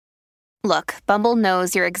Look, Bumble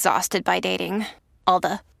knows you're exhausted by dating. All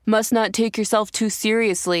the must not take yourself too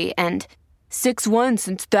seriously and 6'1"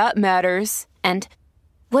 since that matters. And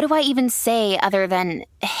what do I even say other than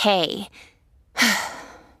hey?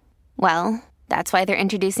 Well, that's why they're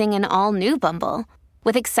introducing an all-new Bumble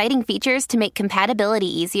with exciting features to make compatibility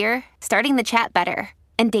easier, starting the chat better,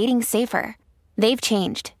 and dating safer. They've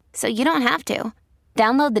changed, so you don't have to.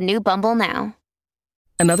 Download the new Bumble now.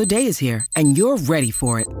 Another day is here, and you're ready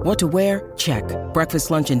for it. What to wear? Check.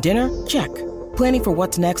 Breakfast, lunch, and dinner? Check. Planning for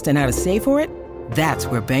what's next and how to save for it? That's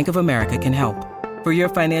where Bank of America can help. For your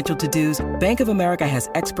financial to-dos, Bank of America has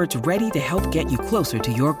experts ready to help get you closer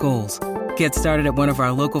to your goals. Get started at one of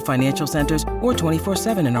our local financial centers or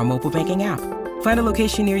 24/7 in our mobile banking app. Find a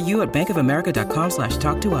location near you at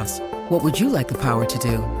bankofamerica.com/talktous. What would you like the power to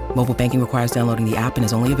do? Mobile banking requires downloading the app and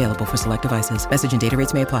is only available for select devices. Message and data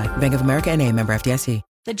rates may apply. Bank of America N.A., member FDIC.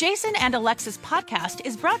 The Jason and Alexis podcast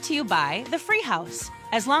is brought to you by The Free House.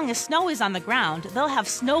 As long as snow is on the ground, they'll have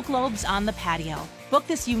snow globes on the patio. Book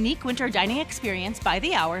this unique winter dining experience by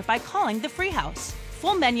the hour by calling The Free House.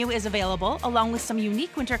 Full menu is available along with some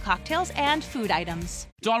unique winter cocktails and food items.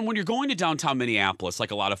 Dawn, when you're going to downtown Minneapolis,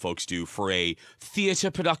 like a lot of folks do for a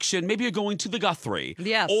theater production, maybe you're going to the Guthrie.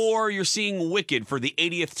 Yes. Or you're seeing Wicked for the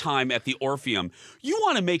 80th time at the Orpheum. You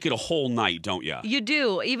want to make it a whole night, don't you? You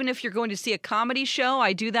do. Even if you're going to see a comedy show,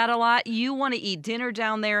 I do that a lot. You want to eat dinner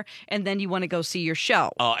down there, and then you want to go see your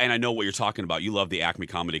show. And I know what you're talking about. You love the Acme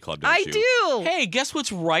Comedy Club, don't you? I do. Hey, guess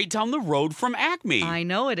what's right down the road from Acme? I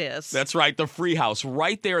know it is. That's right, the Free House,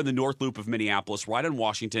 right there in the North Loop of Minneapolis, right on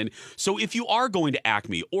Washington. So if you are going to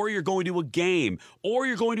Acme, or you're going to a game, or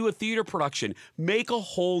you're going to a theater production, make a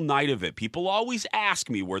whole night of it. People always ask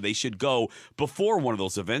me where they should go before one of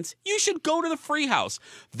those events. You should go to the Free House.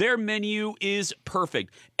 Their menu is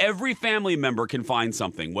perfect. Every family member can find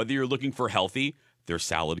something, whether you're looking for healthy. Their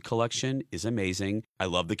salad collection is amazing. I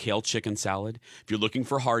love the kale chicken salad. If you're looking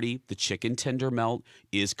for hearty, the chicken tender melt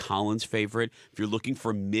is Colin's favorite. If you're looking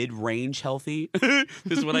for mid-range healthy,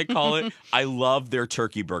 this is what I call it. I love their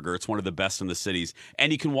turkey burger. It's one of the best in the cities.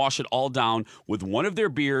 And you can wash it all down with one of their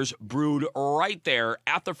beers brewed right there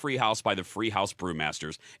at the Free House by the Free House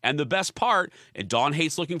Brewmasters. And the best part, and Dawn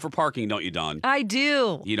hates looking for parking, don't you, Dawn? I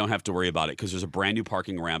do. You don't have to worry about it because there's a brand new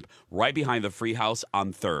parking ramp right behind the Free House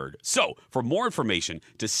on 3rd. So for more information,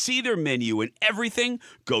 to see their menu and everything,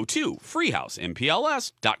 go to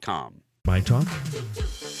freehousempls.com. My talk?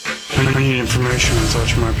 I need information. I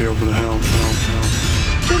thought you might be able to help.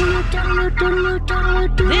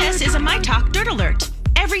 This is a My Talk Dirt Alert.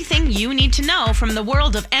 Everything you need to know from the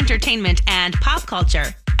world of entertainment and pop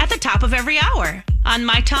culture at the top of every hour on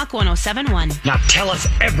My Talk 107.1. Now tell us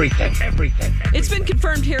everything. It's been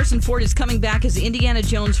confirmed Harrison Ford is coming back as Indiana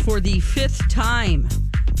Jones for the 5th time.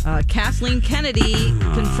 Kathleen Kennedy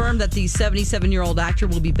confirmed that the 77-year-old actor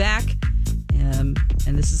will be back.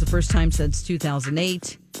 And this is the first time since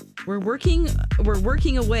 2008. We're working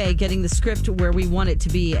away, getting the script where we want it to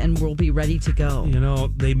be, and we'll be ready to go. You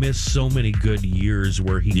know, they missed so many good years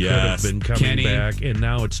where he could have been coming back, and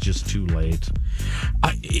now it's just too late.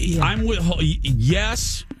 I'm with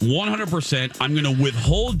yes, 100%. I'm going to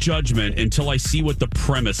withhold judgment until I see what the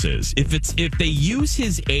premise is. If they use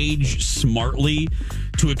his age smartly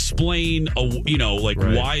to explain,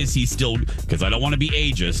 why is he still? Because I don't want to be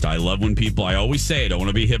ageist. I love when people. I always say I don't want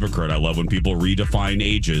to be a hypocrite. I love when people redefine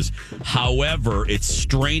ages. However, it's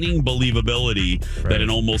straining believability that an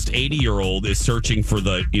almost 80-year-old is searching for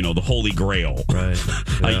the Holy Grail. Right.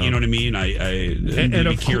 You know what I mean?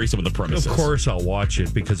 I'm curious about the premise. Of course, I'll watch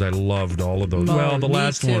it because I loved all of those. Well, the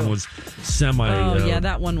last one was semi.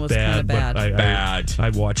 That one was kind of bad. Bad. I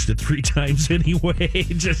watched it 3 times anyway,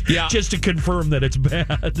 just to confirm that it's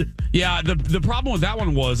bad. Yeah. The problem with that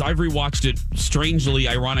one was I've rewatched it strangely,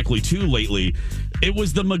 ironically too lately. It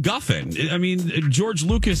was the MacGuffin. I mean, George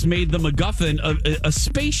Lucas made the MacGuffin a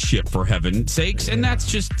spaceship, for heaven's sakes, and that's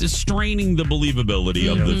just straining the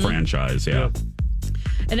believability of the franchise. Yeah. Yep.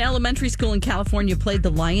 An elementary school in California played The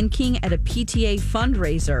Lion King at a PTA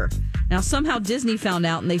fundraiser. Now, somehow Disney found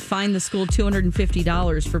out, and they fined the school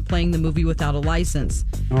 $250 for playing the movie without a license.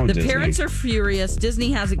 The parents are furious.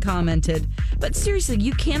 Disney hasn't commented. But seriously,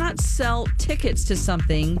 you cannot sell tickets to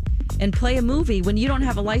something and play a movie when you don't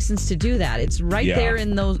have a license to do that. It's right there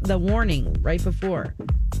in the warning right before.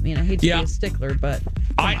 I mean, I hate to be a stickler, but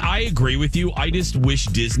I agree with you. I just wish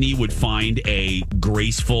Disney would find a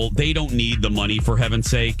graceful, they don't need the money for heaven's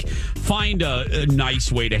sake. Find a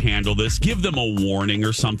nice way to handle this. Give them a warning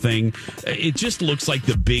or something. It just looks like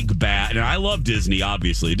the big bad, and I love Disney,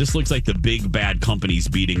 obviously. It just looks like the big bad company's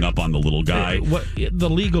beating up on the little guy. The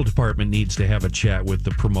legal department needs to have a chat with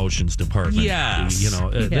the promotions department. Yes.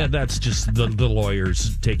 That's just the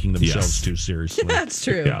lawyers taking themselves too seriously. That's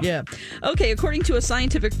true. Yeah. Okay, according to a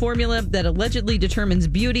scientific formula that allegedly determines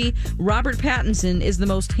beauty, Robert Pattinson is the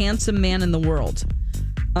most handsome man in the world.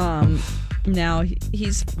 Now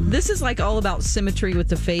this is like all about symmetry with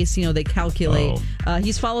the face. They calculate.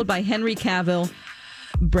 He's followed by Henry Cavill,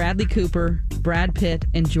 Bradley Cooper, Brad Pitt,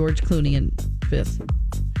 and George Clooney in fifth.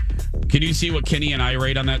 Can you see what Kenny and I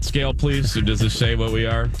rate on that scale, please? Or does this say what we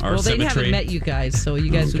are? Our they symmetry? haven't met you guys, so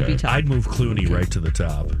you guys would be top. I'd move Clooney right to the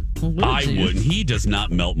top. I wouldn't. He does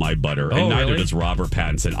not melt my butter, and neither does Robert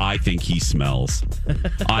Pattinson. I think he smells.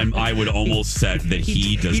 I would almost set that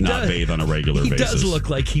he does not bathe on a regular basis. He does look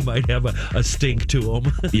like he might have a stink to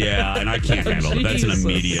him. Yeah, and I can't handle it. That's an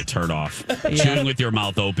immediate turnoff. Yeah. Chewing with your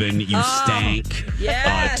mouth open, you stank.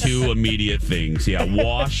 Yes. Two immediate things. Yeah,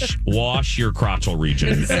 wash your crotchal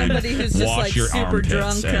region. Somebody who's just like super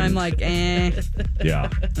drunk, and I'm like, Yeah.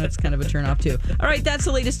 That's kind of a turn off too. All right, that's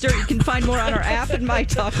the latest dirt. You can find more on our app and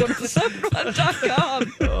mytalk1071.com.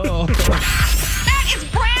 That is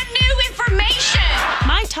brand new information.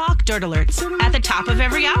 My Talk Dirt Alerts at the top of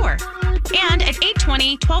every hour. And at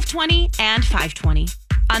 8:20, 12:20, and 5:20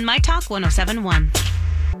 on My Talk 1071.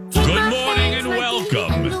 Good morning and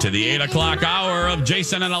welcome to the 8 o'clock hour of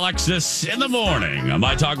Jason and Alexis in the morning on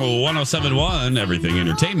My Talk 1071, everything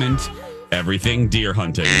entertainment, everything deer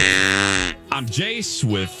hunting. I'm Jace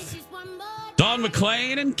with Don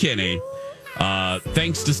McClain and Kenny.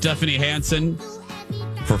 Thanks to Stephanie Hansen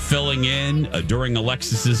for filling in during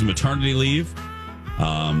Alexis's maternity leave.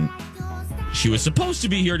 She was supposed to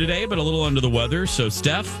be here today, but a little under the weather. So,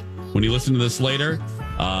 Steph, when you listen to this later,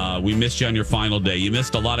 we missed you on your final day. You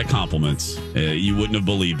missed a lot of compliments. You wouldn't have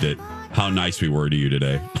believed it, how nice we were to you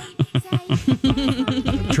today.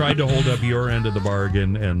 Tried to hold up your end of the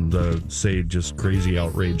bargain and say just crazy,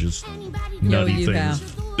 outrageous, nutty things.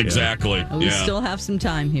 Have. Exactly. We still have some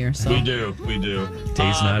time here. So. We do.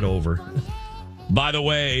 Day's not over. By the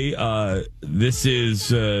way, this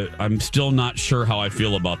is, I'm still not sure how I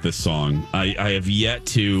feel about this song. I have yet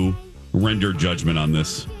to render judgment on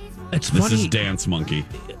this. This is Dance Monkey.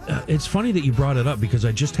 It's funny that you brought it up because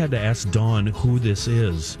I just had to ask Dawn who this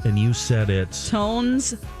is, and you said it's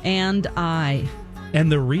Tones and I. And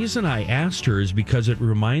the reason I asked her is because it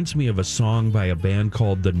reminds me of a song by a band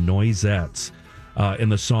called the Noisettes. And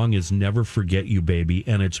the song is Never Forget You, Baby.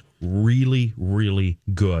 And it's really, really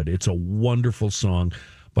good. It's a wonderful song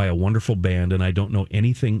by a wonderful band. And I don't know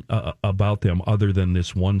anything about them other than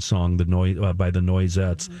this one song by the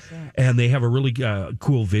Noisettes. And they have a really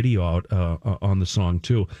cool video out on the song,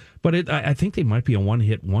 too. But I think they might be a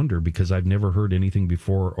one-hit wonder because I've never heard anything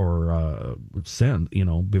before or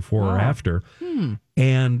before or after.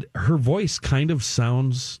 And her voice kind of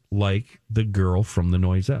sounds like the girl from the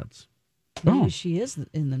Noisettes. Maybe she is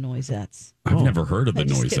in the Noisettes. I've never heard of the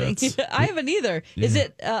Noisettes. I haven't either. Yeah. Is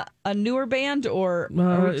it a newer band or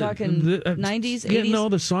are we talking 90s, 80s? Yeah, no,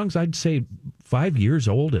 the songs I'd say 5 years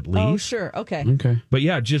old at least. Oh, sure. Okay. But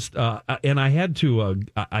yeah, just, and I had to,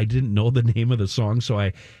 I didn't know the name of the song, so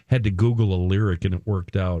I had to Google a lyric and it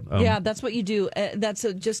worked out. Yeah, that's what you do. That's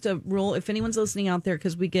just a rule. If anyone's listening out there,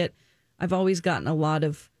 because I've always gotten a lot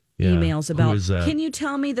of emails about, can you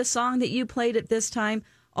tell me the song that you played at this time?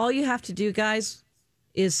 All you have to do, guys,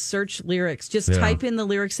 is search lyrics. Just type in the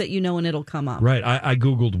lyrics that you know and it'll come up. Right. I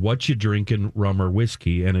Googled what you drinking, rum or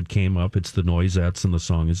whiskey, and it came up. It's the Noisettes, and the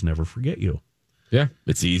song is Never Forget You. Yeah,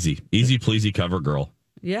 it's easy. Easy, pleasy cover girl.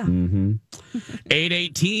 Yeah.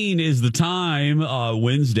 8:18 is the time.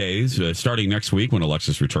 Wednesdays, starting next week when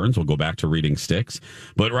Alexis returns, we'll go back to reading sticks.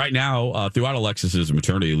 But right now, throughout Alexis's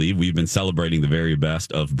maternity leave, we've been celebrating the very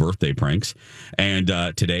best of birthday pranks. And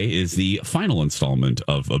today is the final installment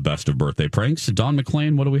of a best of birthday pranks. Don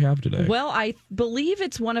McClain, what do we have today? Well, I believe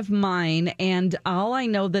it's one of mine, and all I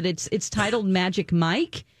know that it's titled Magic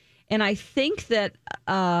Mike. And I think that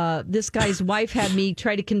this guy's wife had me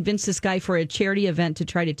try to convince this guy for a charity event to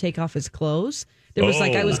try to take off his clothes. There was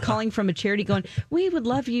I was calling from a charity going, we would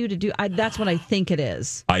love you to do. That's what I think it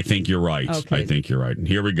is. I think you're right. Okay. I think you're right. And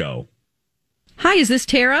here we go. Hi, is this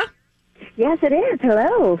Tara? Yes, it is.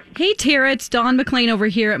 Hello. Hey, Tara, it's Dawn McClain over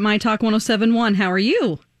here at My Talk 1071. How are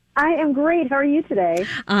you? I am great. How are you today?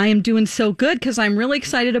 I am doing so good because I'm really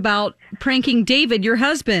excited about pranking David, your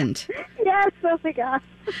husband. Yes, oh my gosh.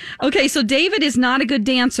 Okay, so David is not a good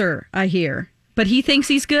dancer, I hear, but he thinks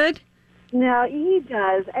he's good? No, he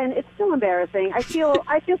does, and it's still embarrassing. I feel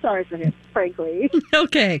sorry for him, frankly.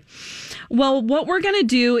 Okay. Well, what we're going to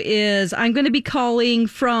do is I'm going to be calling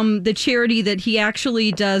from the charity that he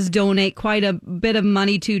actually does donate quite a bit of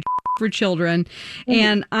money to for children,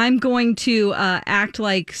 and I'm going to act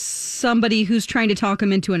like somebody who's trying to talk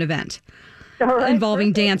him into an event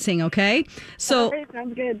involving dancing, okay? So All right,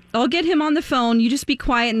 sounds good. I'll get him on the phone. You just be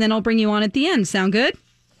quiet, and then I'll bring you on at the end. Sound good?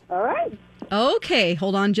 All right. Okay,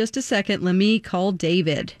 hold on just a second. Let me call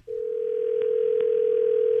David.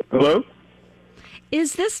 Hello?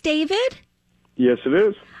 Is this David? Yes, it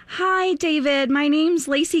is. Hi, David. My name's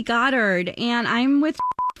Lacey Goddard, and I'm with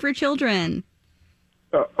for Children.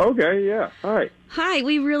 Okay, yeah. Hi. Hi,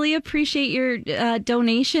 we really appreciate your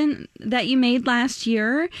donation that you made last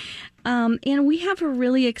year. And we have a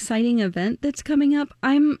really exciting event that's coming up.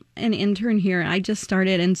 I'm an intern here. I just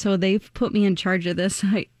started, and so they've put me in charge of this.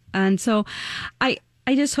 And so I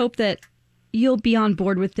just hope that you'll be on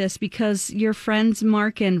board with this because your friends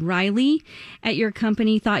Mark and Riley at your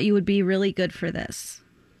company thought you would be really good for this.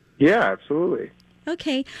 Yeah, absolutely.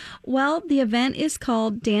 Okay. Well, the event is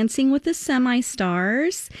called Dancing with the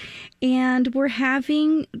Semi-Stars, and we're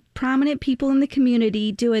having prominent people in the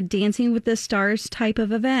community do a Dancing with the Stars type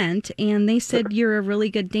of event, and they said you're a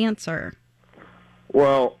really good dancer.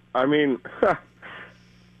 Well, I mean,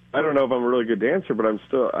 I don't know if I'm a really good dancer, but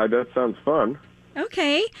that sounds fun.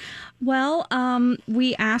 Okay. Well,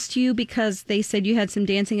 we asked you because they said you had some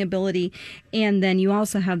dancing ability, and then you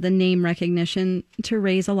also have the name recognition to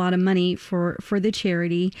raise a lot of money for the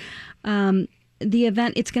charity. The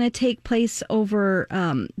event, it's going to take place over,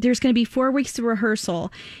 there's going to be 4 weeks of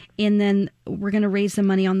rehearsal, and then we're going to raise the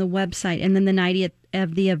money on the website, and then the night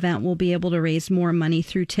of the event, we'll be able to raise more money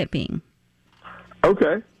through tipping.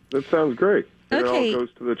 Okay. That sounds great. Okay. It all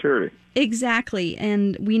goes to the charity. Exactly.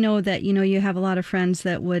 And we know that, you have a lot of friends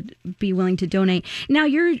that would be willing to donate. Now,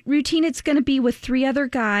 your routine, it's going to be with 3 other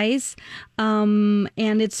guys. And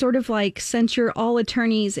it's sort of like, since you're all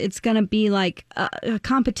attorneys, it's going to be like a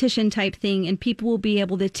competition type thing, and people will be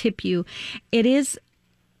able to tip you. It is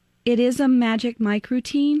a Magic Mike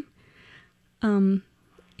routine.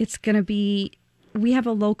 It's going to be, we have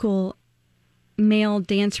a local male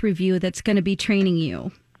dance review that's going to be training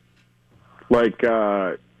you.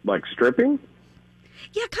 Like stripping?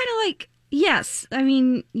 Yeah, kind of like, yes. I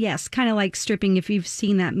mean, yes, kind of like stripping if you've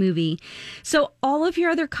seen that movie. So all of your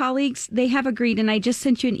other colleagues, they have agreed, and I just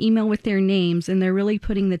sent you an email with their names, and they're really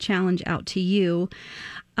putting the challenge out to you.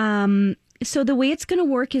 So the way it's going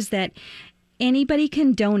to work is that anybody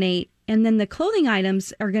can donate, and then the clothing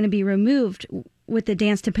items are going to be removed with the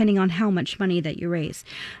dance depending on how much money that you raise.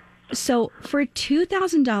 So for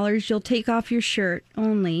 $2,000, you'll take off your shirt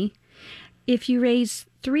only. If you raise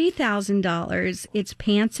 $3,000, it's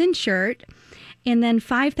pants and shirt, and then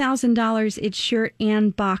 $5,000, it's shirt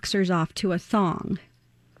and boxers off to a thong.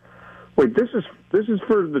 Wait, this is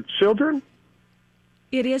for the children?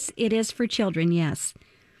 It is for children, yes.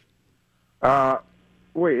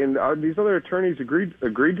 Wait, and these other attorneys agreed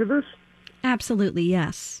to this? Absolutely,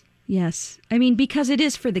 yes. Yes. I mean, because it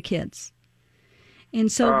is for the kids. And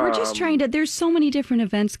so we're just trying to, there's so many different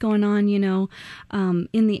events going on,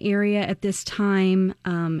 in the area at this time.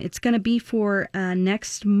 It's going to be for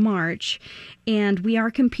next March, and we are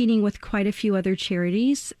competing with quite a few other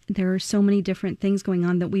charities. There are so many different things going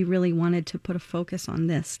on that we really wanted to put a focus on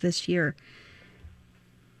this year.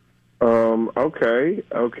 Okay.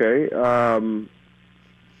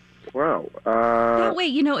 Wow. That way,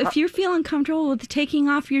 if you're feeling comfortable with taking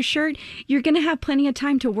off your shirt, you're going to have plenty of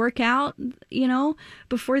time to work out,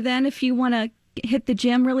 before then if you want to hit the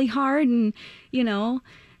gym really hard and,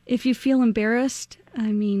 if you feel embarrassed,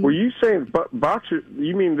 I mean... Were you saying boxer?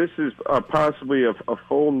 You mean this is possibly a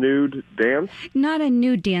full nude dance? Not a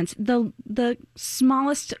nude dance. The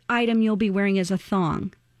smallest item you'll be wearing is a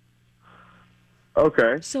thong.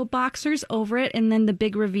 Okay. So boxers over it, and then the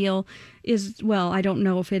big reveal is, well, I don't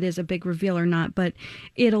know if it is a big reveal or not, but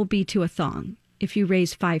it'll be to a thong if you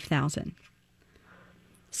raise $5,000.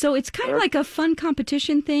 So it's kind of like a fun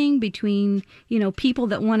competition thing between, people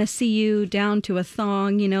that want to see you down to a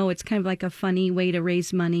thong. It's kind of like a funny way to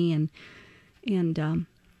raise money, and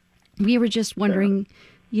we were just wondering,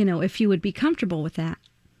 if you would be comfortable with that.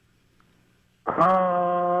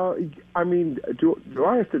 I mean, do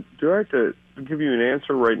I have to give you an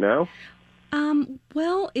answer right now?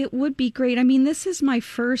 Well, it would be great. I mean, this is my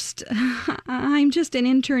first, I'm just an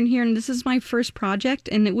intern here, and this is my first project,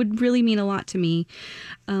 and it would really mean a lot to me.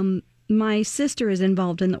 My sister is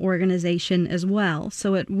involved in the organization as well,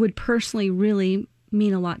 so it would personally really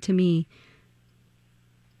mean a lot to me.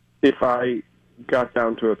 If I got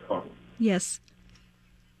down to a song. Yes.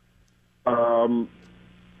 How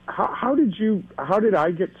did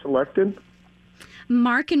I get selected?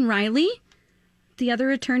 Mark and Riley, the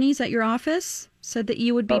other attorneys at your office, said that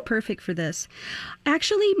you would be perfect for this.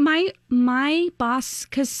 Actually, my boss,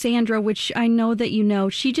 Cassandra, which I know that you know,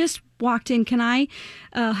 she just walked in. Can I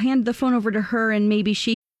hand the phone over to her and maybe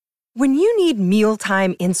she... When you need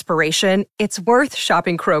mealtime inspiration, it's worth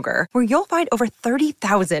shopping Kroger, where you'll find over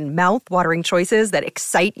 30,000 mouth-watering choices that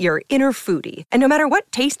excite your inner foodie. And no matter what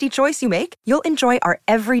tasty choice you make, you'll enjoy our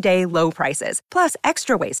everyday low prices, plus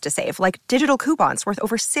extra ways to save, like digital coupons worth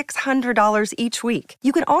over $600 each week.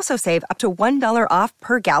 You can also save up to $1 off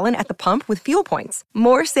per gallon at the pump with fuel points.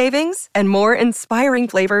 More savings and more inspiring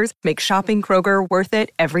flavors make shopping Kroger worth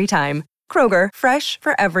it every time. Kroger, fresh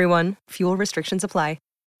for everyone. Fuel restrictions apply.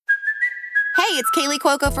 Hey, it's Kaylee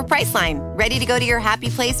Cuoco for Priceline. Ready to go to your happy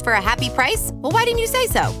place for a happy price? Well, why didn't you say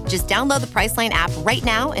so? Just download the Priceline app right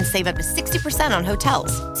now and save up to 60% on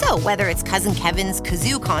hotels. So whether it's Cousin Kevin's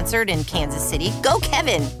Kazoo Concert in Kansas City, go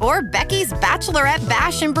Kevin, or Becky's Bachelorette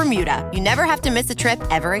Bash in Bermuda, you never have to miss a trip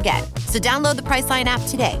ever again. So download the Priceline app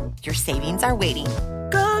today. Your savings are waiting.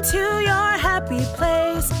 Go to your happy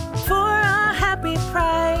place for a happy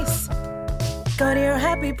price. Go to your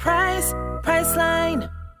happy price,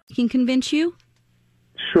 Priceline. Can convince you?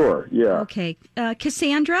 Sure, yeah. Okay.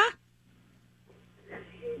 Cassandra?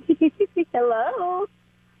 Hello.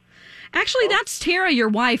 Actually, that's Tara, your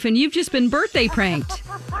wife, and you've just been birthday pranked.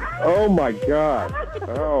 Oh, my God.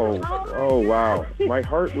 Oh, wow. My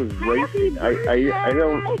heart was racing. I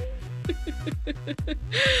don't...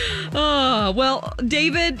 Oh, well,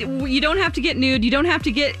 David, you don't have to get nude. You don't have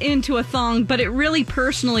to get into a thong, but it really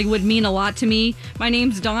personally would mean a lot to me. My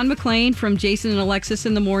name's Dawn McClain from Jason and Alexis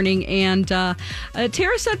in the Morning, and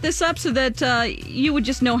Tara set this up so that you would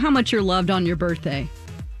just know how much you're loved on your birthday.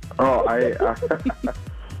 Oh, I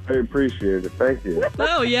appreciate it. Thank you.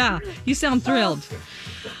 Oh, yeah. You sound thrilled.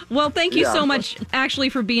 Well, thank you so much, actually,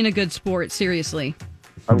 for being a good sport. Seriously.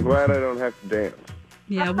 I'm glad I don't have to dance.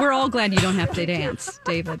 Yeah, we're all glad you don't have to dance,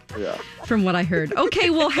 David. Yeah. From what I heard. Okay,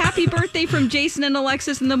 well, happy birthday from Jason and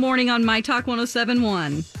Alexis in the Morning on My Talk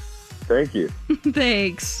 107.1. Thank you.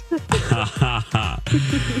 Thanks.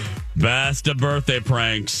 Best of birthday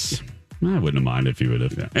pranks. I wouldn't have minded if you would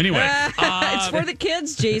have. Anyway. It's for the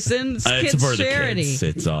kids, Jason. It's kids' for charity. The kids.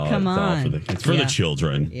 It's all, Come on. All for the kids. It's for the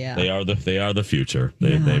children. Yeah. They are the future.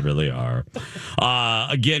 They really are.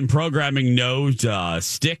 Again, programming note,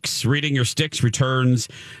 Sticks, Reading Your Sticks returns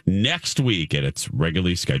next week at its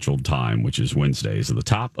regularly scheduled time, which is Wednesdays at the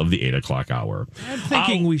top of the 8 o'clock hour. I'm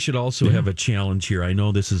thinking we should also have a challenge here. I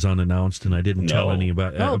know this is unannounced and I didn't tell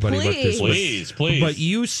anybody about this. Please. But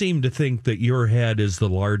you seem to think that your head is the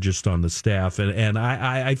largest on the staff, and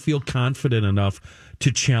I feel confident enough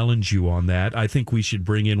to challenge you on that. I think we should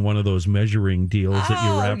bring in one of those measuring deals that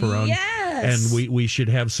you wrap around. Yes. And we should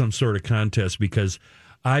have some sort of contest because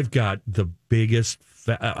I've got the biggest,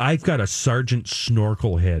 I've got a Sergeant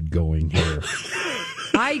Snorkel head going here.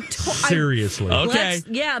 Seriously. Okay.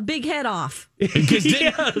 Big head off. Because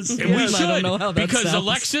yes. We should. I don't know how that because sounds.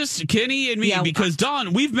 Alexis, Kenny, and me, because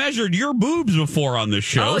Dawn, we've measured your boobs before on this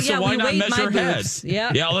show, so why not measure heads?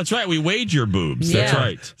 Yeah, that's right. We weighed your boobs. Yeah. That's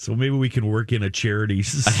right. So maybe we can work in a charity.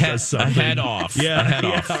 A head off. Yeah, a head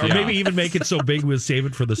off. Or maybe even make it so big we'll save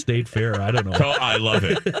it for the state fair. I don't know. Oh, I love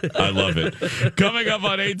it. Coming up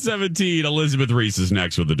on 8:17, Elizabeth Reese is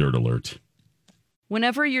next with the Dirt Alert.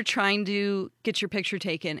 Whenever you're trying to get your picture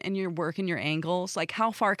taken and you're working your angles, like how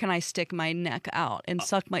far can I stick my neck out and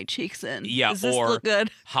suck my cheeks in? Yeah, Does this or look good?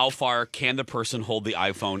 How far can the person hold the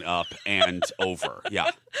iPhone up and over? Yeah.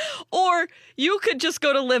 Or you could just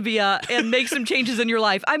go to Livia and make some changes in your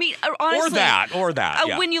life. I mean, honestly. Or that.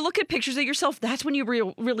 Yeah. When you look at pictures of yourself, that's when you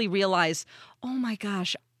really realize, oh my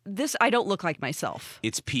gosh, I don't look like myself.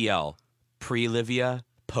 It's PL. Pre-Livia.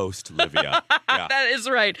 Post-Livia. Yeah. That is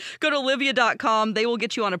right. Go to Livia.com. They will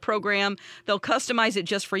get you on a program. They'll customize it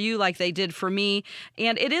just for you like they did for me.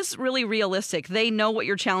 And it is really realistic. They know what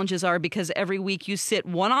your challenges are because every week you sit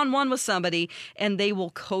one-on-one with somebody and they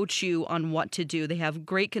will coach you on what to do. They have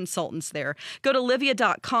great consultants there. Go to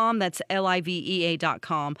Livia.com. That's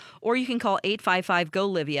Livea.com. Or you can call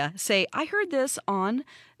 855-GO-LIVIA. Say, I heard this on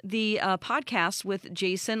the podcast with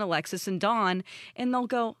Jason, Alexis, and Dawn. And they'll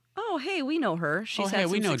go, oh, hey, we know her. She's had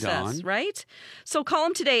some success, Dawn. Right? So call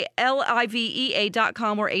them today,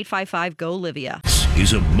 Livea.com or 855-GO-LIVIA.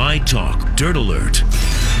 Is a My Talk Dirt Alert.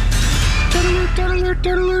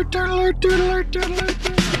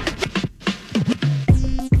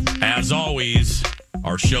 As always,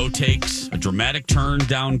 Our show takes a dramatic turn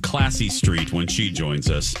down Classy Street when she joins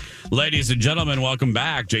us. Ladies and gentlemen, welcome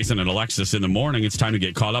back. Jason and Alexis in the morning. It's time to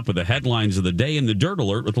get caught up with the headlines of the day in the Dirt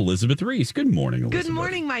Alert with Elizabeth Reese. Good morning, Elizabeth. Good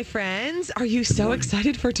morning, my friends. Are you so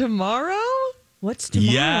excited for tomorrow? What's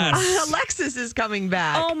tomorrow? Yes. Alexis is coming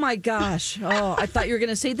back. Oh, my gosh. Oh, I thought you were going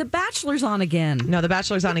to say The Bachelor's on again. No, The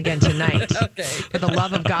Bachelor's on again tonight. Okay. For the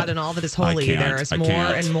love of God and all that is holy, there is more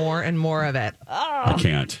and more and more of it. I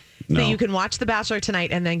can't. No. So you can watch The Bachelor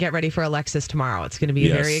tonight and then get ready for Alexis tomorrow. It's going to be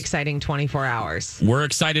a very exciting 24 hours. We're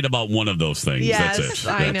excited about one of those things. Yes, That's it.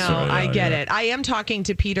 I know. I get it. I am talking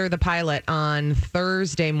to Peter, the pilot, on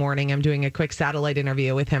Thursday morning. I'm doing a quick satellite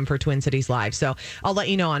interview with him for Twin Cities Live. So I'll let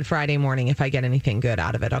you know on Friday morning if I get anything good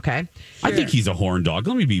out of it, okay? I think he's a horn dog.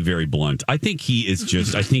 Let me be very blunt. I think he is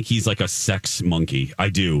just, I think he's like a sex monkey. I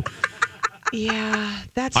do. Yeah,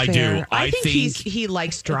 that's fair. I do. I think he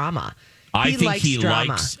likes drama. I think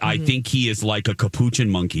he is like a capuchin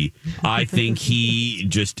monkey. I think he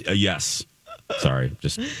just, yes. Sorry,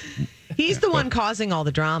 just. He's the one causing all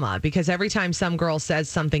the drama because every time some girl says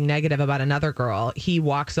something negative about another girl, he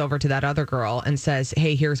walks over to that other girl and says,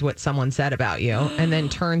 hey, here's what someone said about you, and then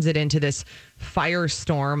turns it into this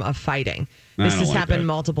firestorm of fighting. This has happened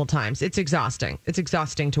multiple times. It's exhausting. It's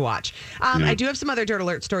exhausting to watch. I do have some other Dirt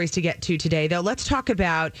Alert stories to get to today, though. Let's talk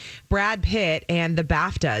about Brad Pitt and the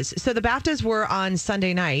BAFTAs. So the BAFTAs were on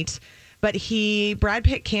Sunday night, but Brad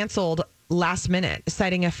Pitt canceled last minute,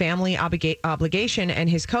 citing a family obligation, and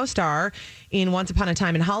his co-star in Once Upon a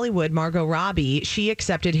Time in Hollywood, Margot Robbie, she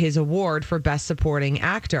accepted his award for Best Supporting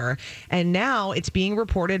Actor. And now it's being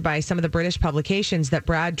reported by some of the British publications that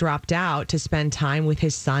Brad dropped out to spend time with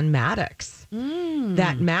his son, Maddox.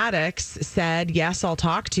 That Maddox said, yes, I'll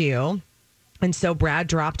talk to you. And so Brad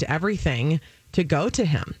dropped everything to go to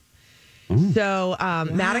him. So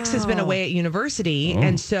Maddox has been away at university.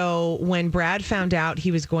 And so when Brad found out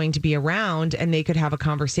he was going to be around and they could have a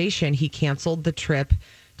conversation, he canceled the trip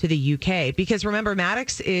to the UK. Because remember,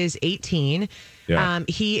 Maddox is 18. Yeah.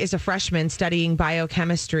 He is a freshman studying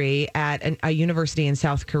biochemistry at a university in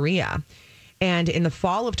South Korea. And in the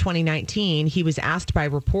fall of 2019, he was asked by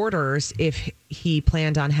reporters if he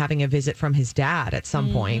planned on having a visit from his dad at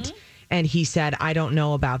some point. And he said, I don't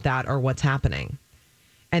know about that or what's happening.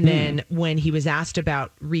 And then when he was asked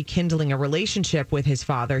about rekindling a relationship with his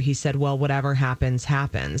father, he said, well, whatever happens,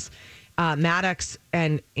 happens. Maddox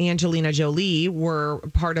and Angelina Jolie were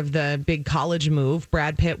part of the big college move.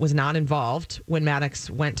 Brad Pitt was not involved when Maddox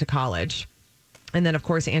went to college. And then, of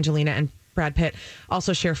course, Angelina and Brad Pitt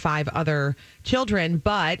also share 5 other children,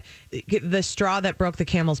 but the straw that broke the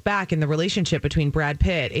camel's back in the relationship between Brad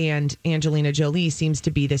Pitt and Angelina Jolie seems to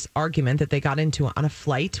be this argument that they got into on a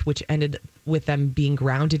flight, which ended with them being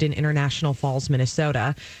grounded in International Falls,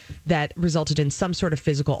 Minnesota, that resulted in some sort of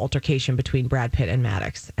physical altercation between Brad Pitt and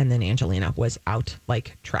Maddox. And then Angelina was out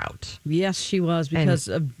like trout. Yes, she was because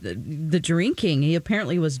of the drinking. He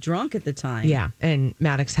apparently was drunk at the time. Yeah, and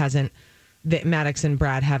Maddox and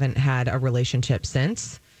Brad haven't had a relationship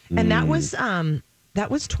since. And that was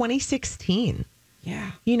 2016.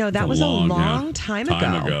 Yeah. You know, that was a long time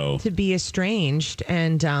ago to be estranged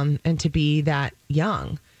and to be that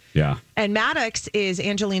young. Yeah. And Maddox is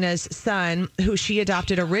Angelina's son, who she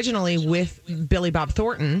adopted originally with Billy Bob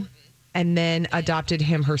Thornton and then adopted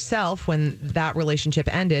him herself when that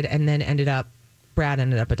relationship ended, and then Brad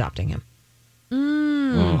ended up adopting him.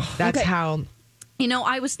 That's how. You know,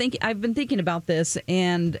 I've been thinking about this,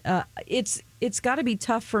 and it's got to be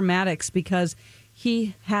tough for Maddox because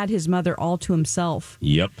he had his mother all to himself.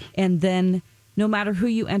 Yep. And then no matter who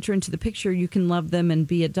you enter into the picture, you can love them and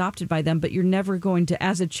be adopted by them, but you're never going to,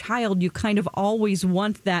 as a child, you kind of always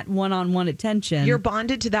want that one-on-one attention. You're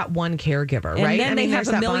bonded to that one caregiver, right? And then they have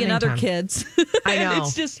a million other kids. I know.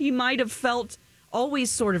 It's just, he might have felt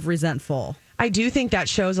always sort of resentful. I do think that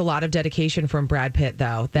shows a lot of dedication from Brad Pitt,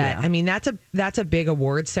 though. I mean, that's a big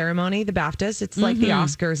award ceremony, the BAFTAs. It's like the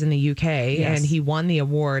Oscars in the UK, and he won the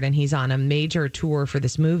award, and he's on a major tour for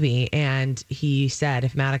this movie. And he said,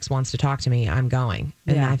 if Maddox wants to talk to me, I'm going.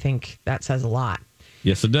 And I think that says a lot.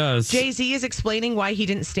 Yes, it does. Jay-Z is explaining why he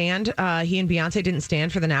didn't stand. He and Beyonce didn't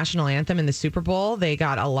stand for the national anthem in the Super Bowl. They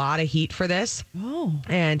got a lot of heat for this.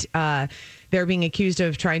 And they're being accused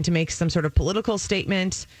of trying to make some sort of political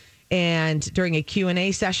statement. And during a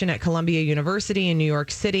Q&A session at Columbia University in New York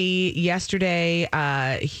City yesterday,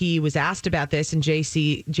 he was asked about this, and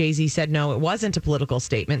Jay-Z said, no, it wasn't a political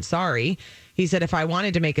statement. Sorry. He said, if I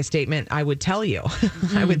wanted to make a statement, I would tell you.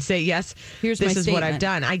 I would say, yes, this is what I've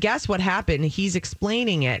done. I guess what happened, he's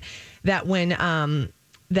explaining it, that when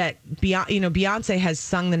Beyonce has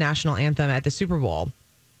sung the national anthem at the Super Bowl,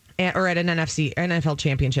 or at an NFL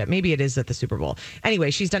championship. Maybe it is at the Super Bowl.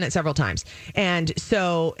 Anyway, she's done it several times. And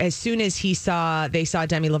so as soon as they saw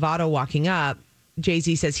Demi Lovato walking up,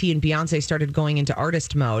 Jay-Z says he and Beyonce started going into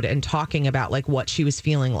artist mode and talking about like what she was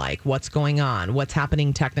feeling like, what's going on, what's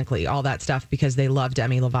happening technically, all that stuff, because they love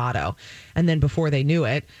Demi Lovato. And then before they knew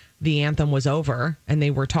it, the anthem was over and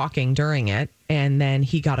they were talking during it. And then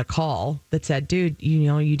he got a call that said, dude,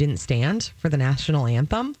 you didn't stand for the national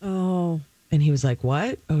anthem. Oh. And he was like,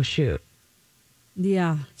 what? Oh, shoot.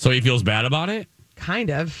 Yeah. So he feels bad about it?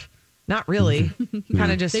 Kind of. Not really.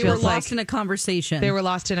 Kind of just they feels were lost in a conversation. They were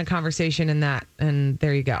lost in a conversation in that, and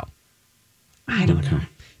there you go. I don't know.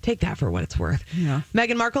 Take that for what it's worth. Yeah.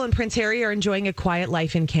 Meghan Markle and Prince Harry are enjoying a quiet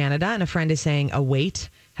life in Canada, and a friend is saying a weight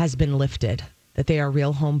has been lifted, that they are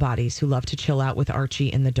real homebodies who love to chill out with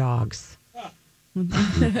Archie and the dogs.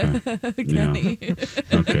 Okay,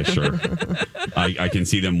 okay, sure. I can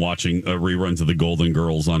see them watching reruns of the Golden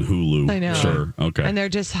Girls on Hulu. I know. Sure. Okay. And they're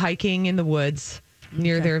just hiking in the woods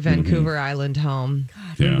near their Vancouver Island home.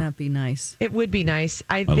 God, wouldn't that be nice? It would be nice.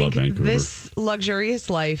 I love think Vancouver. this luxurious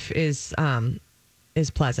life is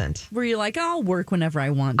pleasant. Where you're like, I'll work whenever I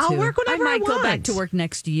want to. I'll work whenever I might go back want. to work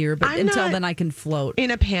next year, but I'm until not then I can float.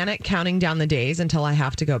 in a panic counting down the days until I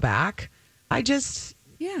have to go back. I just,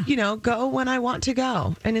 go when I want to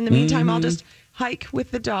go. And in the meantime, I'll just hike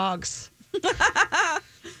with the dogs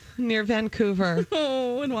near Vancouver.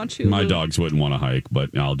 Oh, and watch you. My dogs wouldn't want to hike,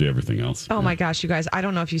 but I'll do everything else. Oh my gosh, you guys, I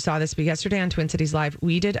don't know if you saw this, but yesterday on Twin Cities Live,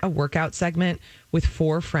 we did a workout segment with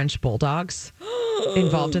 4 French bulldogs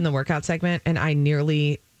involved in the workout segment, and I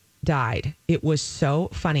nearly died. It was so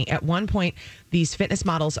funny. At one point, these fitness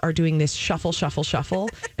models are doing this shuffle,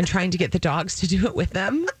 and trying to get the dogs to do it with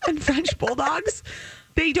them. And French bulldogs,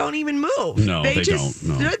 they don't even move. No, they just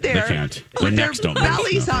don't. No, stood there they can't. Their with their necks don't move.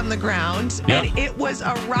 bellies No. on the ground, Yep. and it was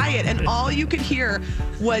a riot. And all you could hear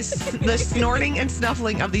was the snorting and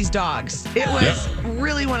snuffling of these dogs. It was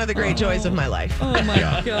really one of the great joys of my life. Oh my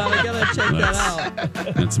God, I gotta check that out.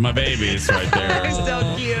 That's my babies right there. They're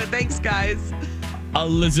so cute. Thanks, guys.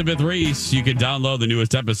 Elizabeth Reese. You can download the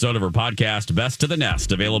newest episode of her podcast, Best to the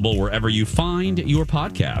Nest, available wherever you find your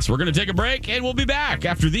podcasts. We're going to take a break, and we'll be back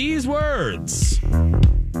after these words. The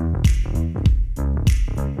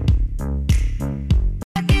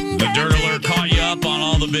Dirt Alert caught you up on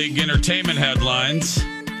all the big entertainment headlines.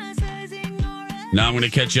 Now I'm going to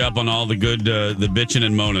catch you up on all the good, the bitching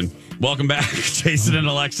and moaning. Welcome back, Jason and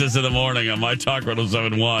Alexis in the morning on My Talk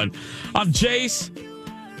 107.1. I'm Jace.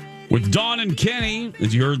 With Dawn and Kenny,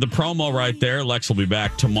 as you heard the promo right there, Lex will be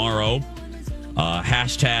back tomorrow.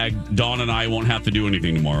 Hashtag Dawn and I won't have to do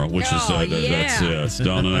anything tomorrow, which is that's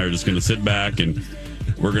Dawn and I are just going to sit back and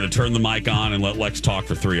we're going to turn the mic on and let Lex talk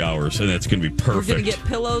for 3 hours, and that's going to be perfect. We're going to get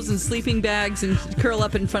pillows and sleeping bags and curl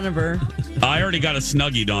up in front of her. I already got a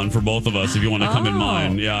Snuggie, Dawn, for both of us if you want to come in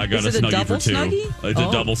mine. Yeah, I got Is a it a Snuggie double for 2. Snuggie? It's a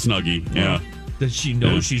double Snuggie, yeah. Does she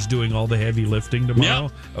know she's doing all the heavy lifting tomorrow?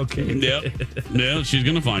 Yep. Okay. Yeah, she's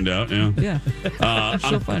going to find out. Yeah.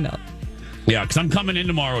 She'll find out. Yeah, because I'm coming in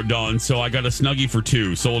tomorrow, Dawn, so I got a Snuggie for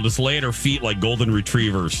 2. So we'll just lay at her feet like golden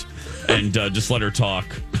retrievers and just let her talk.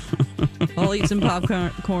 I'll eat some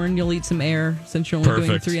popcorn. You'll eat some air since you're only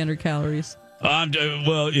doing 300 calories.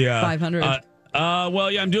 500.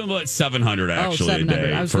 I'm doing about 700 actually 700. a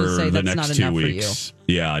day I was for gonna say, the that's next not 2 enough for weeks.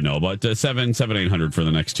 Yeah, I know, but 800 for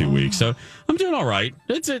the next 2 weeks. So I'm doing all right.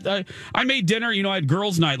 That's it. I made dinner. I had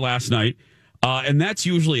girls' night last night. And that's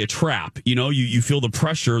usually a trap. You feel the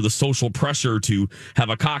pressure, the social pressure to have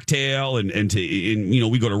a cocktail and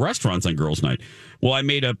we go to restaurants on girls' night. Well, I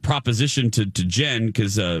made a proposition to Jen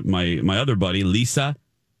because my other buddy, Lisa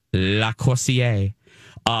Lacossiere,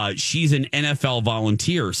 she's an NFL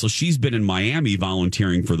volunteer. So she's been in Miami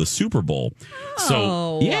volunteering for the Super Bowl.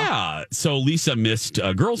 So Lisa missed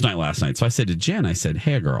girls' night last night. So I said to Jen,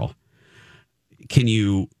 hey, girl, can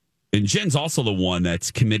you... And Jen's also the one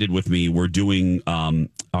that's committed with me. We're doing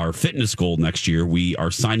our fitness goal next year. We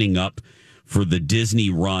are signing up for the Disney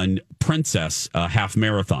Run Princess half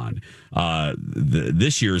marathon.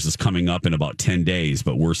 This year's is coming up in about 10 days,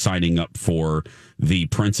 but we're signing up for the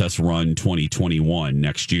Princess Run 2021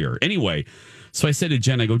 next year. Anyway, so I said to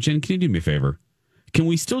Jen, Jen, can you do me a favor? Can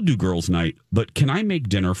we still do girls' night, but can I make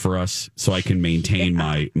dinner for us so I can maintain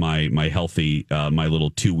my healthy, my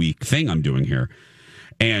little 2-week thing I'm doing here?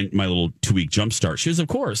 And my little 2-week jump start. She was, of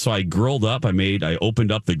course. So I grilled up. I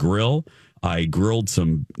opened up the grill. I grilled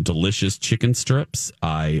some delicious chicken strips.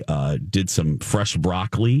 I did some fresh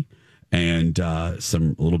broccoli and a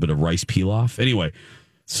little bit of rice pilaf. Anyway,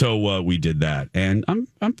 so we did that, and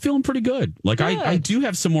I'm feeling pretty good. Like I do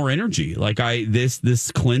have some more energy. Like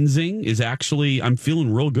this cleansing is actually, I'm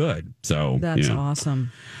feeling real good. So that's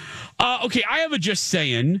awesome. Okay, I have a just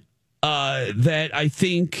saying that I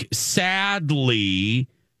think, sadly,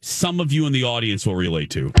 some of you in the audience will relate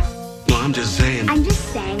to. Well, I'm just saying. I'm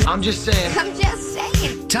just saying. I'm just saying. I'm just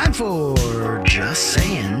saying. Time for Just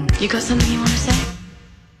Saying. You got something you want to say?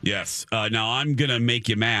 Yes. Now I'm going to make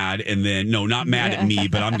you mad, and then, no, not mad at me,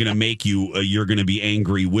 but I'm going to make you, you're going to be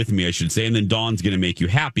angry with me, I should say. And then Dawn's going to make you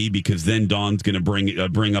happy, because then Dawn's going to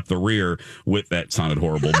bring up the rear with, that sounded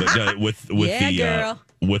horrible, but with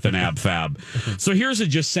with an ab fab. So here's a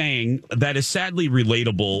just saying that is sadly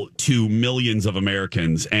relatable to millions of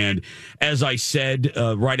Americans. And as I said,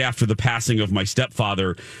 right after the passing of my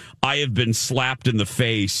stepfather, I have been slapped in the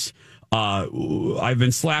face. I've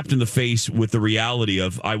been slapped in the face with the reality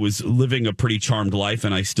of I was living a pretty charmed life,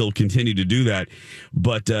 and I still continue to do that.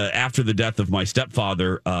 But after the death of my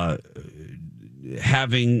stepfather,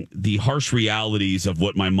 having the harsh realities of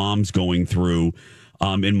what my mom's going through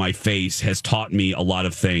in my face has taught me a lot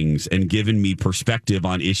of things and given me perspective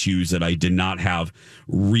on issues that I did not have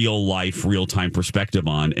real life, real time perspective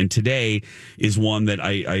on. And today is one that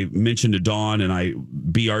I mentioned to Dawn,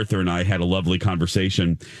 and B. Arthur and I had a lovely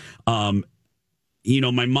conversation. My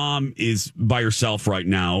mom is by herself right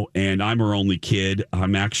now, and I'm her only kid.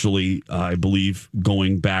 I'm actually, I believe,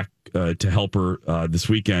 going back to help her this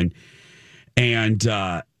weekend. And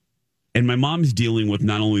my mom's dealing with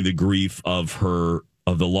not only the grief of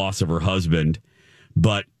the loss of her husband,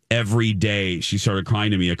 but every day she started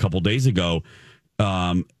crying to me a couple days ago.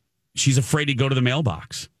 She's afraid to go to the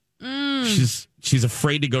mailbox. She's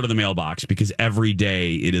afraid to go to the mailbox because every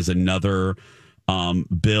day it is another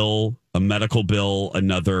bill, a medical bill,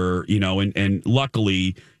 another, and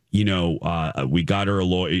luckily, we got her a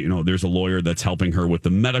lawyer. There's a lawyer that's helping her with the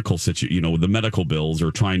medical situation, with the medical bills,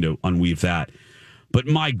 or trying to unweave that. But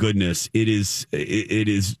my goodness, it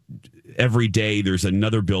is every day there's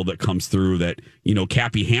another bill that comes through that,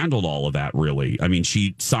 Cappy handled all of that, really. I mean,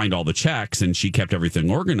 she signed all the checks and she kept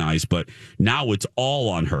everything organized, but now it's all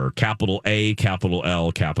on her. Capital A, capital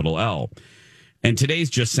L, capital L. And today's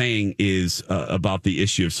just saying is about the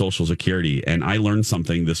issue of Social Security. And I learned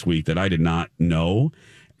something this week that I did not know,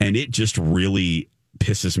 and it just really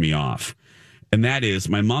pisses me off. And that is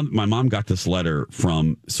my mom got this letter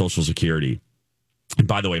from Social Security. And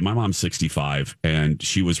by the way, my mom's 65 and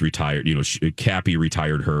she was retired. Cappy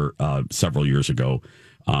retired her several years ago.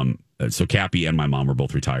 So Cappy and my mom were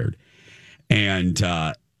both retired. And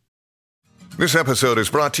this episode is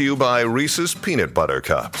brought to you by Reese's Peanut Butter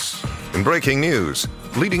Cups. In breaking news,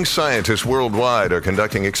 leading scientists worldwide are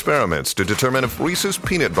conducting experiments to determine if Reese's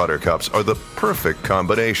Peanut Butter Cups are the perfect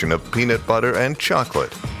combination of peanut butter and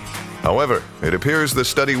chocolate. However, it appears the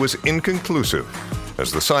study was inconclusive,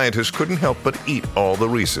 as the scientists couldn't help but eat all the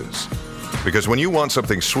Reese's. Because when you want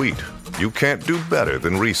something sweet, you can't do better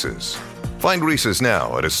than Reese's. Find Reese's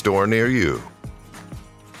now at a store near you.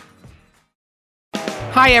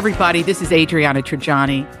 Hi, everybody. This is Adriana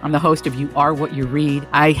Trajani. I'm the host of You Are What You Read.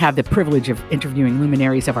 I have the privilege of interviewing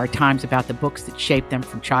luminaries of our times about the books that shaped them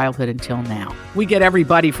from childhood until now. We get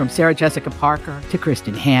everybody from Sarah Jessica Parker to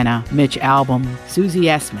Kristen Hanna, Mitch Albom, Susie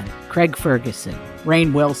Essman, Craig Ferguson,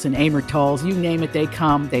 Rainn Wilson, Amor Tolls, you name it, they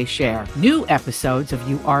come, they share. New episodes of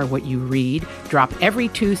You Are What You Read drop every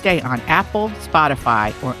Tuesday on Apple,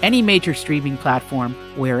 Spotify, or any major streaming platform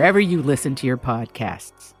wherever you listen to your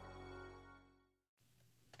podcasts.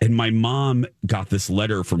 And my mom got this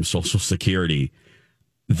letter from Social Security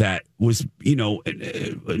that was,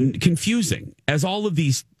 confusing, as all of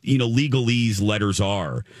these, legalese letters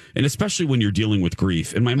are, and especially when you're dealing with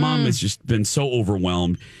grief. And my mom has just been so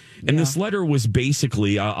overwhelmed. And this letter was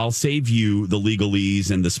basically, I'll save you the legalese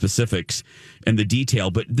and the specifics and the detail,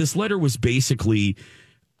 but this letter was basically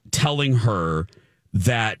telling her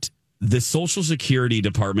that the Social Security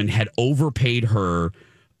Department had overpaid her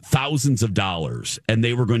thousands of dollars, and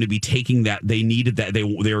they were going to be taking that. They needed that. They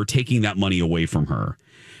were taking that money away from her.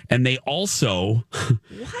 And they also,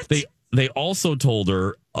 they also told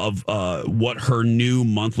her of what her new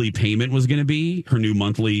monthly payment was going to be, her new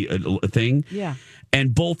monthly thing. Yeah.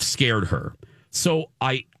 And both scared her. So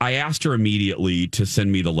I asked her immediately to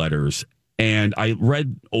send me the letters, and I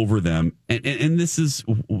read over them. And this is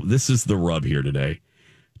the rub here today.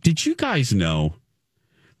 Did you guys know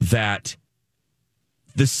that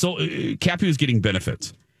Cappy was getting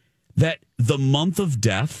benefits, that the month of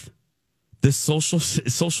death, the Social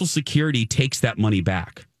Security takes that money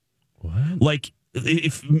back? What? Like,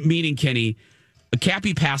 meaning, Kenny,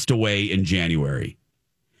 Cappy passed away in January.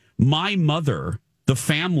 My mother, the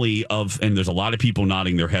family of, and there's a lot of people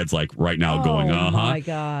nodding their heads like right now going, Oh my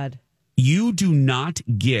God. You do not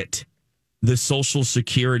get the Social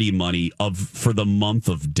Security money for the month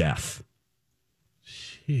of death.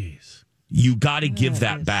 Jeez. You got to give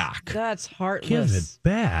that back. That's heartless. Give it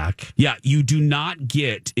back. Yeah, you do not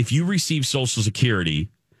get, if you receive Social Security,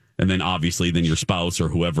 and then obviously then your spouse or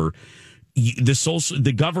whoever,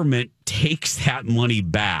 the government takes that money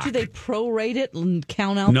back. Do they prorate it and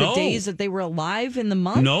count out the days that they were alive in the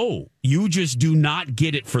month? No, you just do not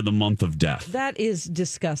get it for the month of death. That is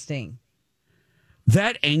disgusting.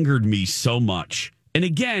 That angered me so much. And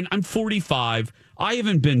again, I'm 45. I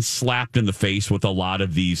haven't been slapped in the face with a lot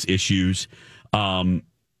of these issues. I'm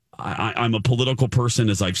a political person,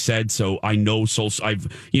 as I've said, so I know since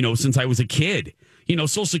I was a kid.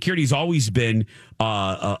 Social Security's always been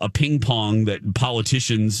a ping pong that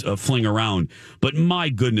politicians fling around. But my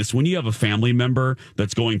goodness, when you have a family member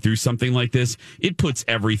that's going through something like this, it puts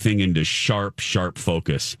everything into sharp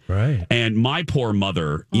focus. Right. And my poor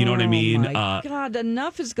mother, you know what I mean? My God,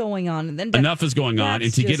 enough is going on. Enough is going on.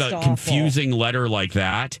 And to get a awful. confusing letter like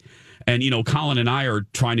that, and, Colin and I are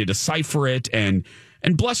trying to decipher it, and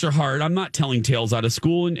bless her heart, I'm not telling tales out of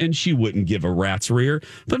school, and she wouldn't give a rat's rear.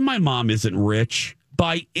 But my mom isn't rich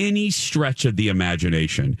by any stretch of the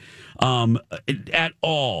imagination at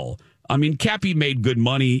all. I mean, Cappy made good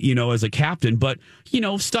money, as a captain, but,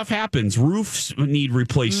 stuff happens. Roofs need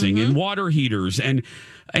replacing and water heaters. And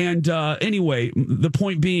anyway, the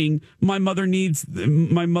point being, my mother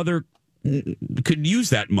could use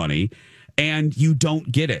that money, and you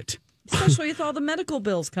don't get it. Especially with all the medical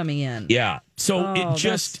bills coming in. Yeah. So it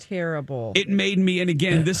just that's terrible. It made me, and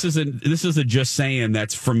again, this is a just saying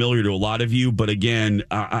that's familiar to a lot of you, but again,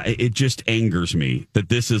 it just angers me that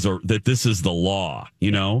this is the law,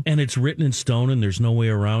 And it's written in stone, and there's no way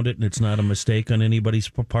around it, and it's not a mistake on anybody's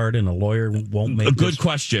part, and a lawyer won't make a good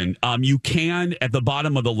question. You can at the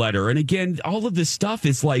bottom of the letter, and again, all of this stuff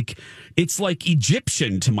is it's like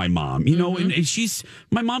Egyptian to my mom, and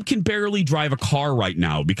my mom can barely drive a car right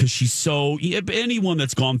now because she's so. Anyone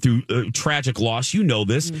that's gone through tragic loss,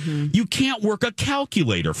 this. You can't work a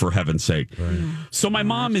calculator, for heaven's sake. Right. So my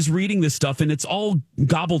mom is reading this stuff, and it's all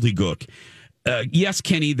gobbledygook. Yes,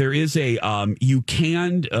 Kenny, there is a you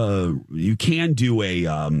can do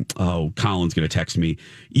a Colin's going to text me.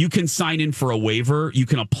 You can sign in for a waiver. You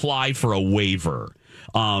can apply for a waiver.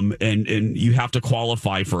 And you have to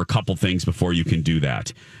qualify for a couple things before you can do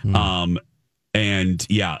that. And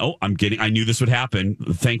yeah, I knew this would happen.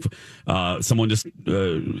 Someone just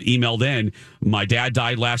emailed in. My dad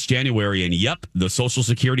died last January, and yep, the Social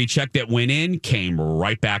Security check that went in came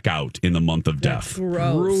right back out in the month of death.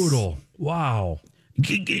 Gross. Brutal. Wow.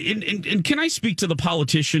 And can I speak to the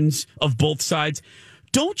politicians of both sides?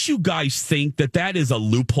 Don't you guys think that is a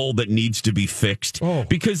loophole that needs to be fixed? Oh.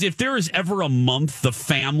 Because if there is ever a month the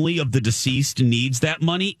family of the deceased needs that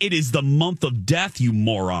money, it is the month of death, you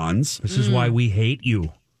morons. This is why we hate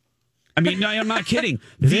you. I mean, no, I'm not kidding.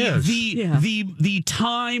 The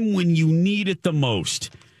time when you need it the most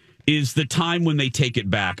is the time when they take it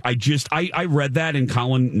back. I read that, and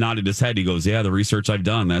Colin nodded his head. He goes, yeah, the research I've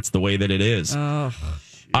done, that's the way that it is. Oh.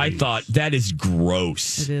 I thought that is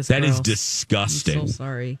gross. It is. That gross. is disgusting. I'm so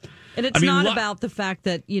sorry. And it's not about the fact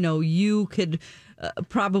that you could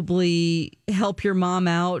probably help your mom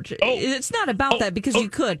out. It's not about that because you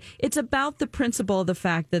could. It's about the principle of the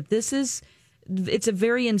fact that it's a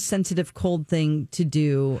very insensitive, cold thing to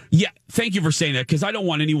do. Yeah, thank you for saying that, because I don't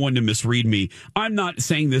want anyone to misread me. I'm not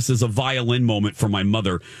saying this as a violin moment for my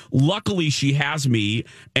mother. Luckily, she has me,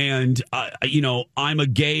 and I'm a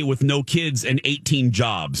gay with no kids and 18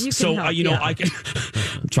 jobs. I can.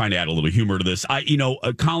 I'm trying to add a little humor to this.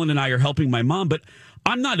 Colin and I are helping my mom, but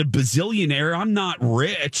I'm not a bazillionaire. I'm not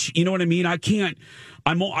rich. You know what I mean? I can't.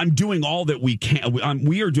 I'm doing all that we can.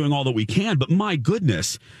 We are doing all that we can. But my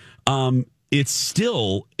goodness. It's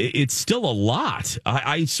still a lot.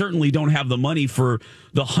 I certainly don't have the money for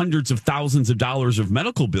the hundreds of thousands of dollars of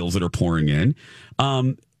medical bills that are pouring in.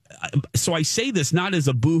 So I say this not as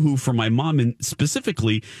a boohoo for my mom, and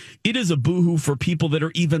specifically, it is a boohoo for people that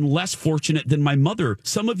are even less fortunate than my mother.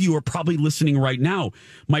 Some of you are probably listening right now.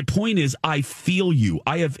 My point is, I feel you.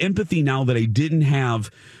 I have empathy now that I didn't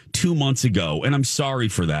have 2 months ago, and I'm sorry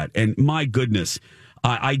for that. And my goodness,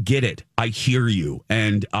 I get it. I hear you,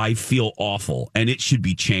 and I feel awful, and it should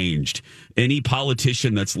be changed. Any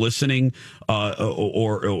politician that's listening,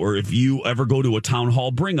 or if you ever go to a town hall,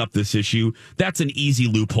 bring up this issue. That's an easy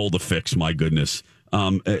loophole to fix. My goodness,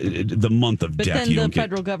 the month of death. But then the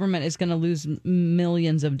federal government is going to lose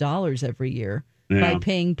millions of dollars every year by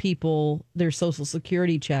paying people their Social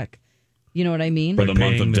Security check. You know what I mean? For the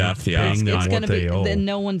month of death, yeah. It's going to be. Then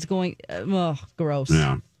no one's going. Gross.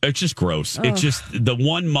 Yeah. It's just gross. It's just the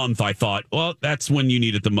 1 month I thought, well, that's when you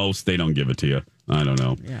need it the most. They don't give it to you. I don't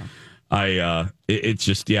know. Yeah. It's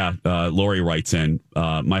just, Lori writes in,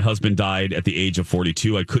 my husband died at the age of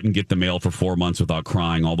 42. I couldn't get the mail for 4 months without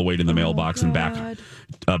crying all the way to the mailbox and back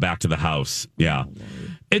to the house. Yeah.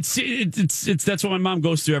 It's that's what my mom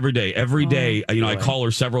goes through every day. Every day, I call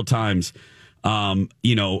her several times, and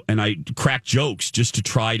I crack jokes just to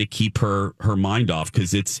try to keep her mind off,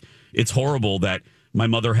 because it's horrible that my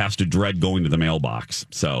mother has to dread going to the mailbox.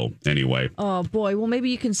 So anyway. Oh boy. Well, maybe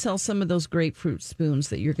you can sell some of those grapefruit spoons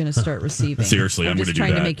that you're going to start receiving. Seriously, I'm going to do that.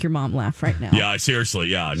 Trying to make your mom laugh right now. Yeah, seriously.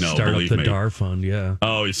 Yeah, no, Start believe up the me. DAR fund. Yeah.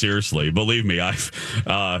 Oh, seriously. Believe me.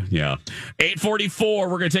 8:44.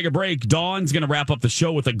 We're going to take a break. Dawn's going to wrap up the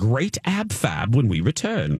show with a great ab fab when we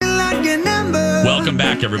return. Welcome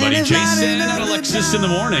back, everybody. Jason and Alexis in the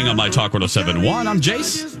morning on My Talk 107.1. I'm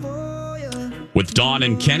Jace with Dawn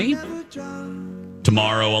and Kenny.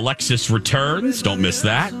 Tomorrow, Alexis returns. Don't miss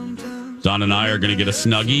that. Dawn and I are going to get a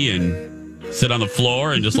Snuggie and sit on the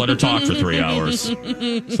floor and just let her talk for 3 hours.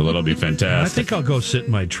 So that'll be fantastic. I think I'll go sit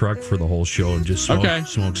in my truck for the whole show and just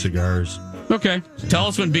smoke cigars. Okay. Tell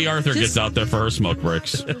us when B. Arthur gets out there for her smoke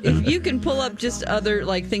breaks. If you can pull up just other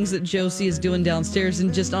things that Josie is doing downstairs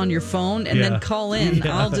and just on your phone and then call in,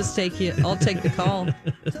 I'll just take you. I'll take the call.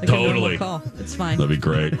 Like totally. A call. It's fine. That'd be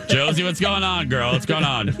great. Josie, what's going on, girl? What's going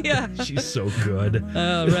on? Yeah. She's so good.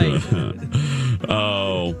 Oh,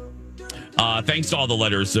 right. Thanks to all the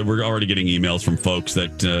letters. We're already getting emails from folks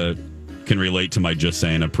that can relate to my just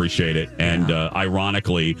saying. Appreciate it. And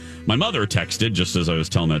ironically, my mother texted just as I was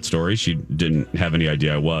telling that story. She didn't have any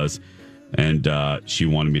idea I was. And she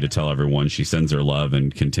wanted me to tell everyone she sends her love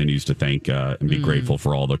and continues to thank and be grateful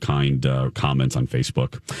for all the kind comments on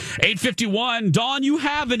Facebook. 8:51. Dawn, you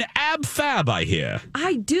have an ab fab, I hear.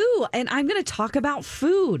 I do. And I'm going to talk about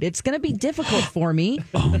food. It's going to be difficult for me.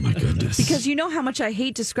 Oh, my goodness. Because you know how much I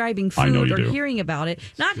hate describing food or hearing about it.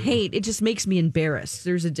 Not hate. It just makes me embarrassed.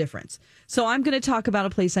 There's a difference. So I'm going to talk about a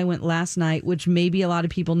place I went last night, which maybe a lot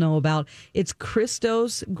of people know about. It's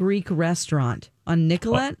Christos Greek Restaurant on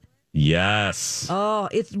Nicollet. Yes. Oh,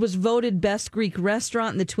 it was voted best Greek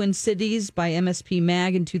restaurant in the Twin Cities by MSP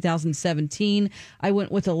Mag in 2017. I went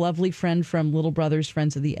with a lovely friend from Little Brothers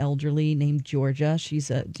Friends of the Elderly named Georgia. She's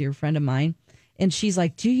a dear friend of mine. And she's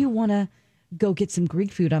like, do you want to go get some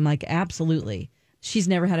Greek food? I'm like, absolutely. She's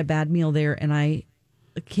never had a bad meal there, and I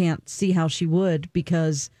can't see how she would,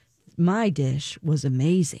 because my dish was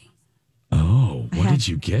amazing. Oh, what did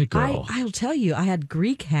you get, girl? I'll tell you, I had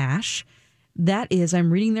Greek hash. That is,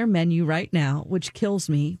 I'm reading their menu right now, which kills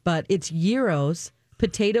me, but it's gyros,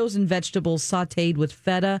 potatoes and vegetables sautéed with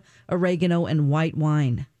feta, oregano, and white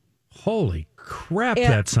wine. Holy crap,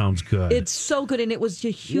 that sounds good. It's so good, and it was a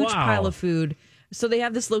huge pile of food. So they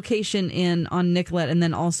have this location on Nicollet, and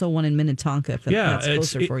then also one in Minnetonka, if that's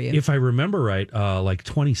closer for you. If I remember right, like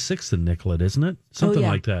 26th in Nicollet, isn't it? Something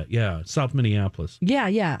like that. Yeah, South Minneapolis.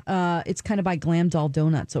 Yeah. It's kind of by Glamdall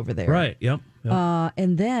Donuts over there. Right, yep.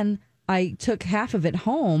 And then I took half of it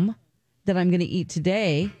home that I'm going to eat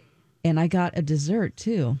today, and I got a dessert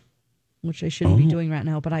too, which I shouldn't be doing right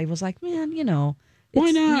now. But I was like, man,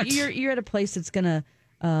 why not? You're at a place that's gonna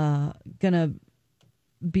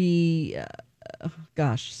be.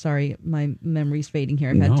 Gosh, sorry, my memory's fading here.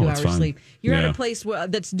 I've had 2 hours sleep. You're at a place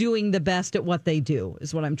that's doing the best at what they do,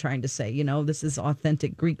 is what I'm trying to say. This is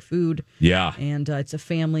authentic Greek food. Yeah. And it's a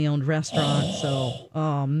family-owned restaurant. So,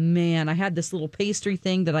 oh, man, I had this little pastry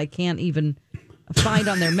thing that I can't even find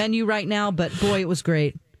on their menu right now, but boy, it was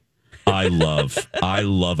great. I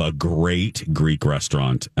love a great Greek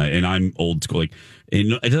restaurant, and I'm old school. Like,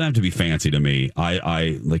 it doesn't have to be fancy to me.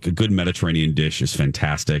 I like a good Mediterranean dish is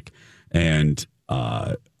fantastic, and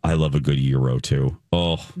I love a good gyro too.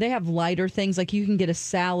 Oh, they have lighter things, like you can get a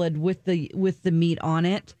salad with the meat on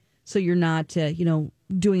it, so you're not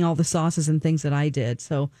doing all the sauces and things that I did.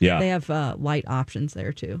 So they have light options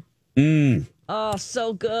there too. Oh,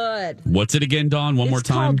 so good. What's it again, Dawn? One more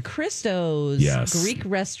time. It's called Christos Greek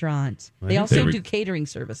Restaurant. They also do catering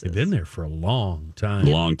services. They've been there for a long time.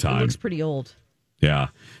 It looks pretty old. Yeah.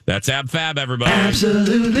 That's Ab Fab, everybody.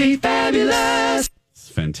 Absolutely fabulous. It's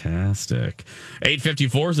fantastic.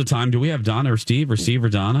 8:54 is the time. Do we have Donna or Steve or Steve or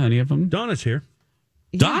Donna? Any of them? Donna's here.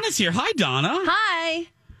 Donna's here. Hi, Donna. Hi.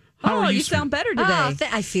 How are you? Sound better today.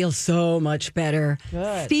 I feel so much better.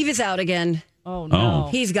 Good. Steve is out again. Oh, no.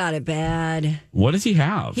 He's got it bad. What does he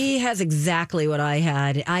have? He has exactly what I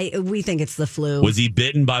had. We think it's the flu. Was he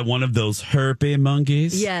bitten by one of those herpy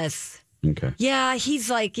monkeys? Yes. Okay. Yeah,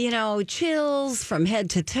 he's like, chills from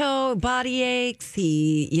head to toe, body aches,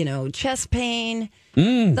 chest pain,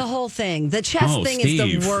 the whole thing. The chest thing is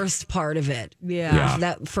the worst part of it. Yeah.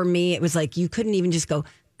 That for me, it was like you couldn't even just go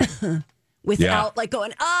without like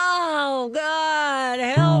going, oh, God,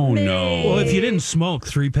 help me. No. Well, if you didn't smoke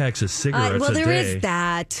 3 packs of cigarettes well, a day. there is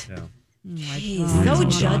that. Yeah. Jeez, so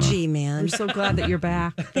judgy, man. We're so glad that you're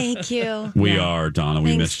back. Thank you. We are, Donna.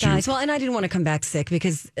 We Thanks, missed you. guys. Well, and I didn't want to come back sick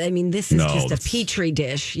because, I mean, this is just a petri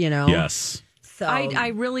dish, you know? Yes. So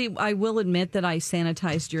I will admit that I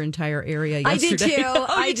sanitized your entire area yesterday. I did too. Oh,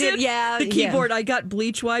 I did. Yeah. The keyboard, I got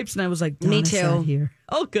bleach wipes and I was like, Me Donna too. sat here.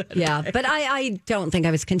 Oh, good. Yeah. But I don't think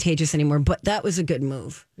I was contagious anymore, but that was a good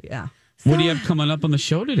move. Yeah. What do you have coming up on the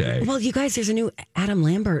show today? Well, you guys, there's a new Adam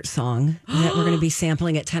Lambert song that we're going to be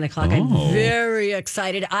sampling at 10 o'clock. I'm very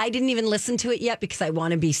excited. I didn't even listen to it yet because I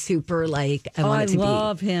want to be super I want it to be. I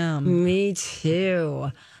love him. Me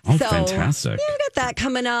too. Oh, so, fantastic. Yeah, we got that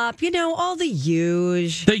coming up. You know, all the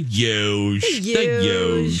huge. The huge.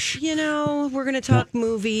 You know, we're going to talk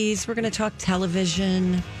movies. We're going to talk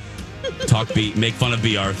television. Make fun of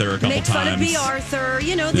B. Arthur a couple times. Make fun of B. Arthur.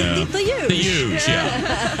 You know, the huge. The huge,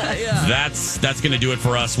 yeah. That's going to do it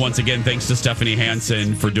for us. Once again, thanks to Stephanie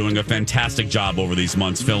Hansen for doing a fantastic job over these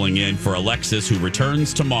months, filling in for Alexis, who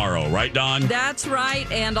returns tomorrow. Right, Don? That's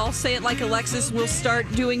right. And I'll say it like Alexis will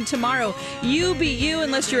start doing tomorrow. You be you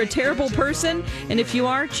unless you're a terrible person. And if you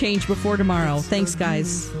are, change before tomorrow. Thanks,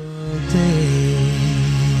 guys.